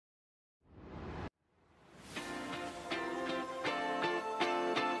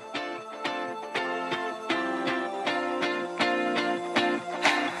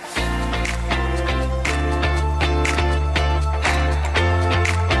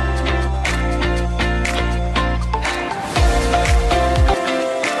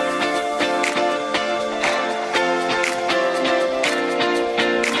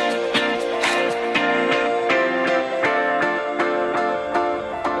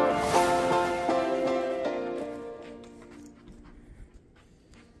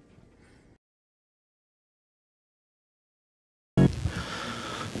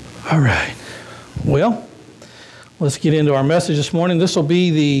All right. Well, let's get into our message this morning. This will be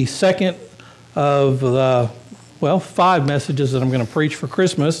the second of the, 5 messages that I'm going to preach for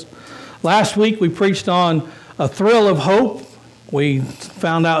Christmas. Last week we preached on a thrill of hope. We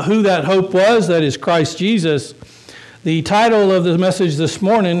found out who that hope was, that is Christ Jesus. The title of the message this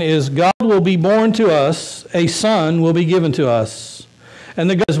morning is God will be born to us, a son will be given to us.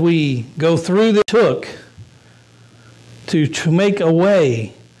 And as we go through this took to make a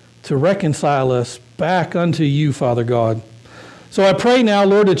way to reconcile us back unto you, Father God. So I pray now,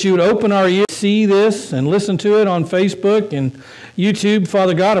 Lord, that you would open our ears, see this, and listen to it on Facebook and YouTube.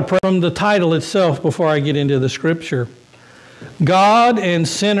 Father God, I pray from the title itself before I get into the scripture. God and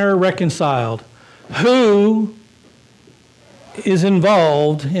sinner reconciled. Who is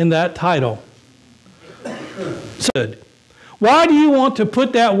involved in that title? So, why do you want to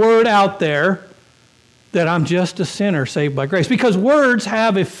put that word out there that I'm just a sinner saved by grace? Because words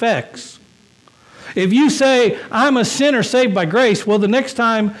have effects. If you say, I'm a sinner saved by grace, well, the next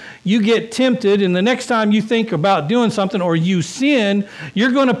time you get tempted and the next time you think about doing something or you sin,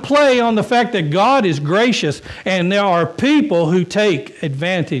 you're going to play on the fact that God is gracious, and there are people who take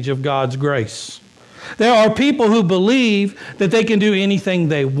advantage of God's grace. There are people who believe that they can do anything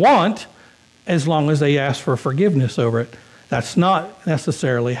they want as long as they ask for forgiveness over it. That's not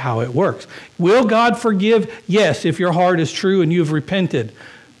necessarily how it works. Will God forgive? Yes, if your heart is true and you've repented.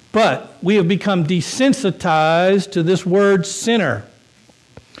 But we have become desensitized to this word sinner.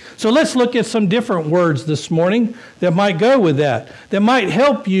 So let's look at some different words this morning that might go with that might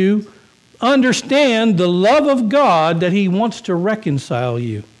help you understand the love of God that He wants to reconcile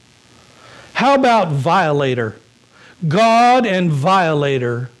you. How about violator? God and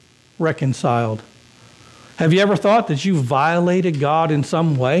violator reconciled. Have you ever thought that you violated God in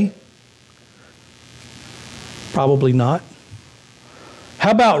some way? Probably not.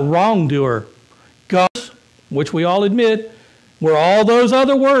 How about wrongdoer? God, which we all admit, were all those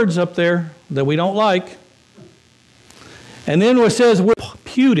other words up there that we don't like. And then it says we're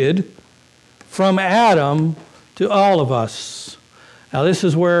imputed from Adam to all of us. Now this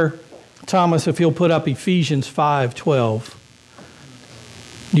is where Thomas, if he'll put up Ephesians 5:12.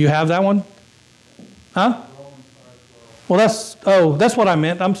 Do you have that one? Huh? Well, that's what I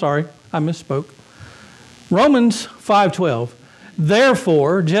meant. I'm sorry. I misspoke. Romans 5:12.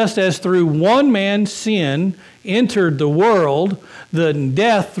 Therefore, just as through one man's sin entered the world, the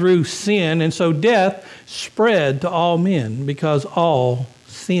death through sin, and so death spread to all men because all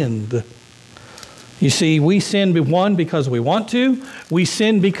sinned. You see, we sin, one, because we want to. We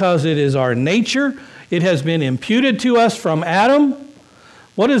sin because it is our nature. It has been imputed to us from Adam.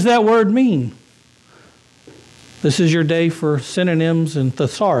 What does that word mean? This is your day for synonyms and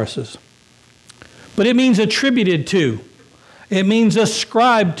thesauruses. But it means attributed to. It means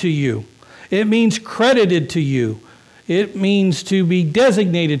ascribed to you. It means credited to you. It means to be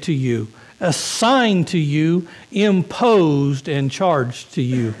designated to you, assigned to you, imposed and charged to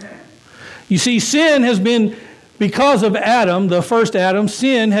you. You see, sin has been, because of Adam, the first Adam,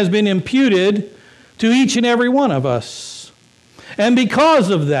 sin has been imputed to each and every one of us. And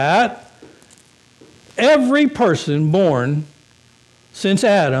because of that, every person born since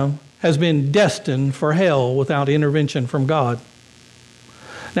Adam has been destined for hell without intervention from God.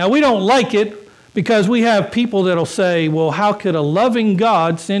 Now, we don't like it because we have people that'll say, well, how could a loving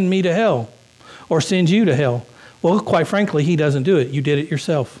God send me to hell or send you to hell? Well, quite frankly, He doesn't do it. You did it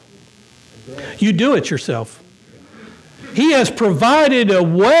yourself. You do it yourself. He has provided a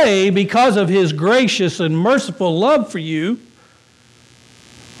way because of His gracious and merciful love for you.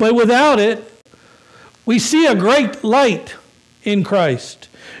 But without it, we see a great light in Christ.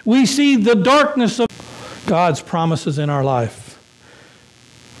 We see the darkness of God's promises in our life.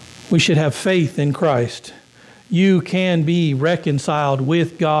 We should have faith in Christ. You can be reconciled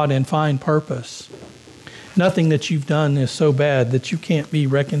with God and find purpose. Nothing that you've done is so bad that you can't be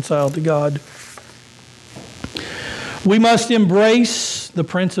reconciled to God. We must embrace the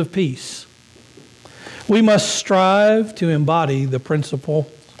Prince of Peace. We must strive to embody the principle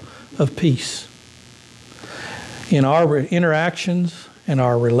of peace. In our interactions and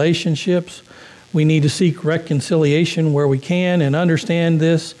our relationships, we need to seek reconciliation where we can and understand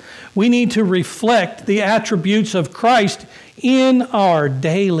this. We need to reflect the attributes of Christ in our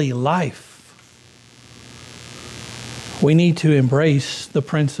daily life. We need to embrace the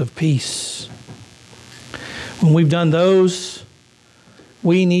Prince of Peace. When we've done those,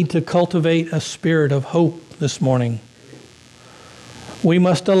 we need to cultivate a spirit of hope this morning. We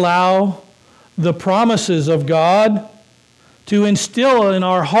must allow the promises of God to instill in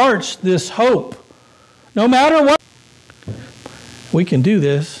our hearts this hope. No matter what, we can do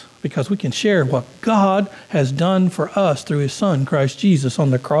this because we can share what God has done for us through His Son, Christ Jesus, on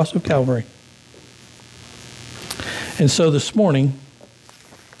the cross of Calvary. And so this morning,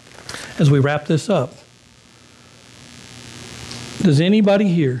 as we wrap this up, does anybody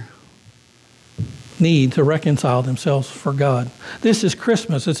here need to reconcile themselves for God? This is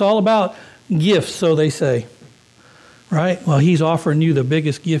Christmas. It's all about gifts, so they say. Right? Well, He's offering you the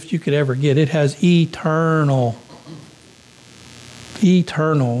biggest gift you could ever get. It has eternal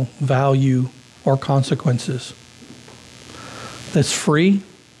value or consequences. That's free.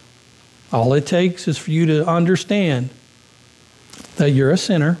 All it takes is for you to understand that you're a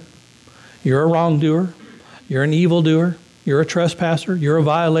sinner, you're a wrongdoer, you're an evildoer, you're a trespasser, you're a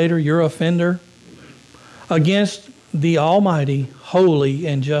violator, you're an offender against the almighty, holy,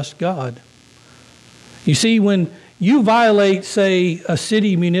 and just God. You see, when you violate, say, a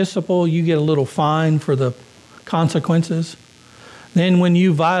city municipal, you get a little fine for the consequences. Then when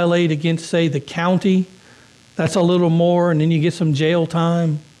you violate against, say, the county, that's a little more, and then you get some jail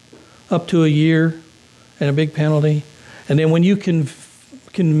time, up to a year, and a big penalty. And then when you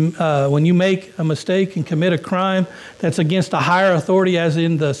when you make a mistake and commit a crime that's against a higher authority, as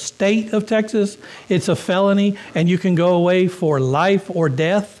in the state of Texas, it's a felony, and you can go away for life or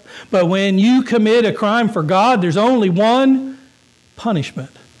death. But when you commit a crime for God, there's only one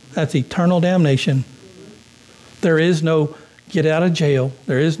punishment. That's eternal damnation. There is no get out of jail.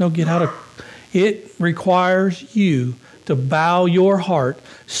 There is no get out of... It requires you to bow your heart,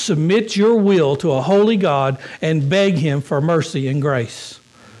 submit your will to a holy God, and beg Him for mercy and grace,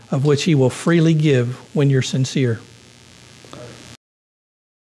 of which He will freely give when you're sincere.